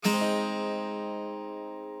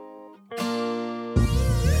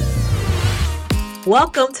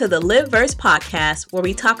Welcome to the Live Verse podcast, where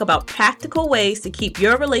we talk about practical ways to keep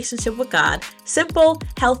your relationship with God simple,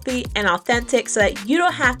 healthy, and authentic so that you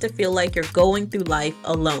don't have to feel like you're going through life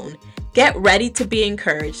alone. Get ready to be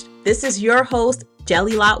encouraged. This is your host,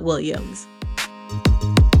 Jelly Lot Williams.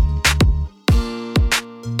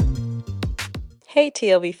 Hey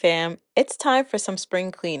TLB fam, it's time for some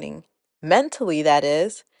spring cleaning. Mentally, that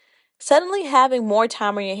is. Suddenly having more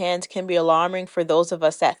time on your hands can be alarming for those of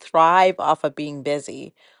us that thrive off of being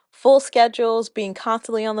busy. Full schedules, being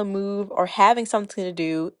constantly on the move, or having something to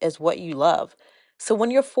do is what you love. So when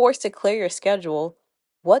you're forced to clear your schedule,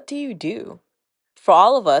 what do you do? For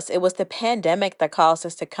all of us, it was the pandemic that caused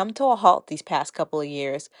us to come to a halt these past couple of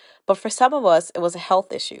years. But for some of us, it was a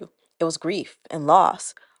health issue. It was grief and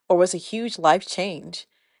loss, or was a huge life change.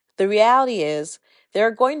 The reality is, there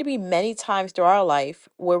are going to be many times through our life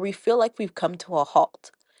where we feel like we've come to a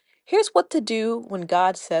halt. Here's what to do when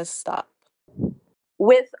God says stop.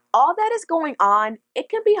 With all that is going on, it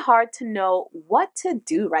can be hard to know what to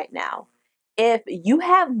do right now. If you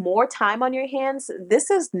have more time on your hands, this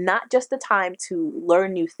is not just the time to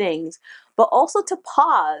learn new things, but also to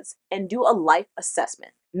pause and do a life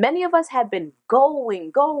assessment. Many of us have been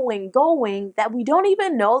going, that we don't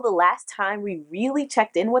even know the last time we really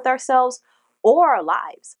checked in with ourselves or our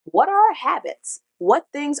lives. What are our habits? What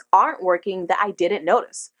things aren't working that I didn't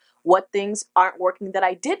notice? What things aren't working that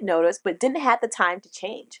I did notice but didn't have the time to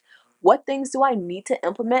change? What things do I need to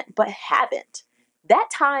implement but haven't? That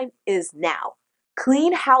time is now.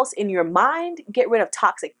 Clean house in your mind, get rid of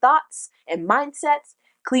toxic thoughts and mindsets.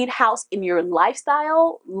 Clean house in your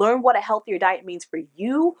lifestyle. Learn what a healthier diet means for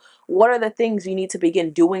you. What are the things you need to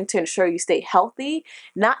begin doing to ensure you stay healthy,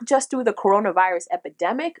 not just through the coronavirus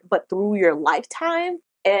epidemic, but through your lifetime?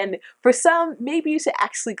 And for some, maybe you should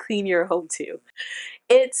actually clean your home too.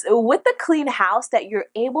 It's with a clean house that you're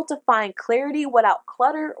able to find clarity without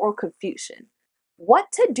clutter or confusion.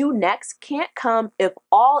 What to do next can't come if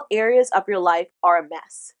all areas of your life are a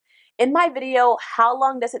mess. In my video, How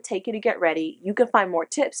Long Does It Take You to Get Ready? You can find more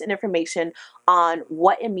tips and information on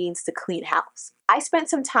what it means to clean house. I spent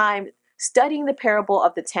some time studying the parable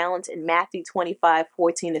of the talents in Matthew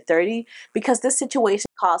 25:14-30 because this situation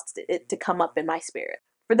caused it to come up in my spirit.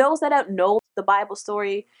 For those that don't know the Bible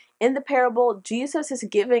story, in the parable, Jesus is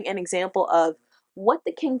giving an example of what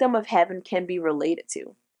the kingdom of heaven can be related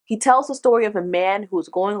to. He tells the story of a man who is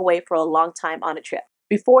going away for a long time on a trip.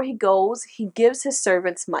 Before he goes, he gives his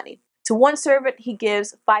servants money. To one servant, he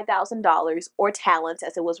gives $5,000 or talents,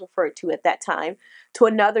 as it was referred to at that time. To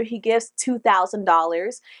another, he gives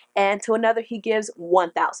 $2,000. And to another, he gives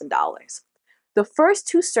 $1,000. The first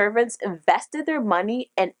two servants invested their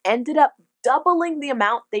money and ended up doubling the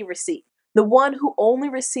amount they received. The one who only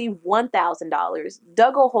received $1,000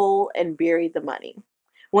 dug a hole and buried the money.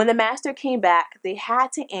 When the master came back, they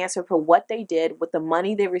had to answer for what they did with the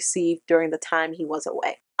money they received during the time he was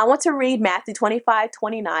away. I want to read Matthew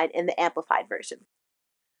 25:29 in the Amplified Version.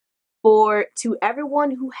 For to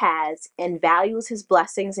everyone who has and values his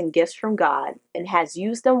blessings and gifts from God and has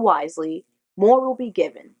used them wisely, more will be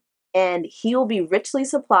given, and he will be richly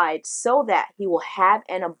supplied so that he will have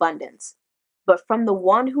an abundance. But from the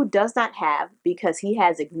one who does not have, because he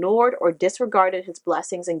has ignored or disregarded his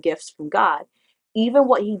blessings and gifts from God, even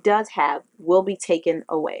what he does have will be taken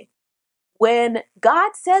away. When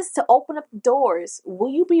God says to open up the doors, will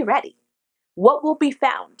you be ready? What will be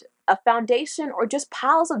found? A foundation or just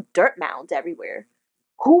piles of dirt mounds everywhere?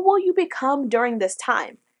 Who will you become during this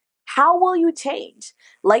time? How will you change?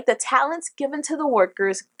 Like the talents given to the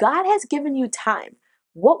workers, God has given you time.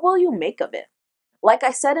 What will you make of it? Like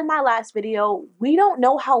I said in my last video, we don't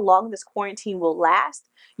know how long this quarantine will last.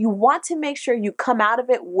 You want to make sure you come out of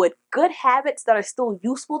it with good habits that are still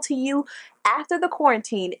useful to you after the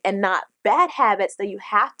quarantine and not bad habits that you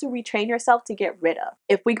have to retrain yourself to get rid of.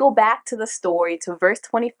 If we go back to the story to verse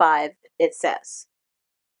 25, it says,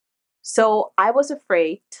 "So I was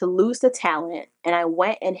afraid to lose the talent, and I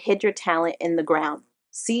went and hid your talent in the ground.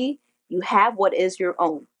 See, you have what is your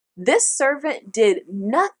own." This servant did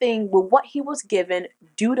nothing with what he was given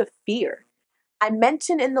due to fear. I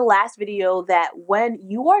mentioned in the last video that when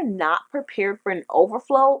you are not prepared for an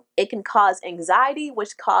overflow, it can cause anxiety,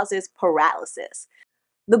 which causes paralysis.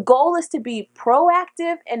 The goal is to be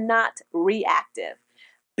proactive and not reactive.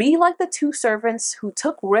 Be like the two servants who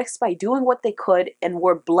took risks by doing what they could and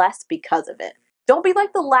were blessed because of it. Don't be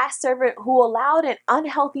like the last servant who allowed an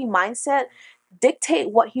unhealthy mindset dictate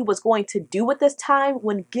what he was going to do with this time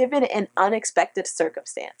when given an unexpected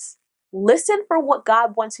circumstance. Listen for what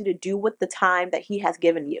God wants you to do with the time that he has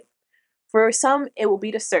given you. For some, it will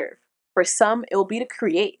be to serve. For some, it will be to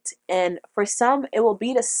create. And for some, it will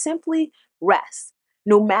be to simply rest.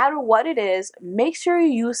 No matter what it is, make sure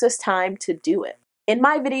you use this time to do it. In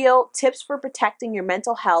my video, Tips for Protecting Your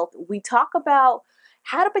Mental Health, we talk about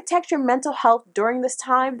how to protect your mental health during this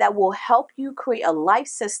time that will help you create a life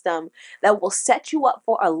system that will set you up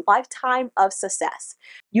for a lifetime of success.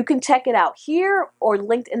 You can check it out here or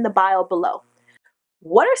linked in the bio below.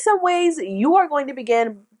 What are some ways you are going to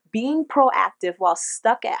begin being proactive while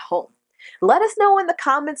stuck at home? Let us know in the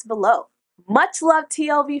comments below. Much love,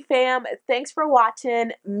 TLV fam. Thanks for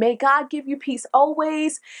watching. May God give you peace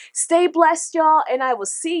always. Stay blessed, y'all, and I will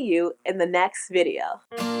see you in the next video.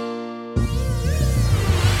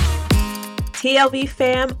 TLV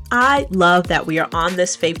fam, I love that we are on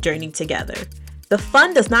this faith journey together. The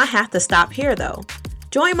fun does not have to stop here though.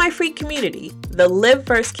 Join my free community, the Live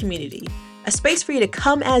Verse community, a space for you to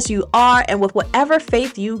come as you are and with whatever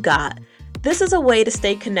faith you got. This is a way to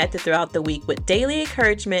stay connected throughout the week with daily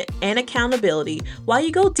encouragement and accountability while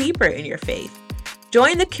you go deeper in your faith.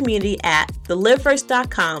 Join the community at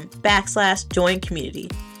theliveverse.com/join community.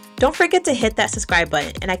 Don't forget to hit that subscribe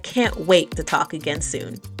button, and I can't wait to talk again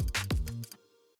soon.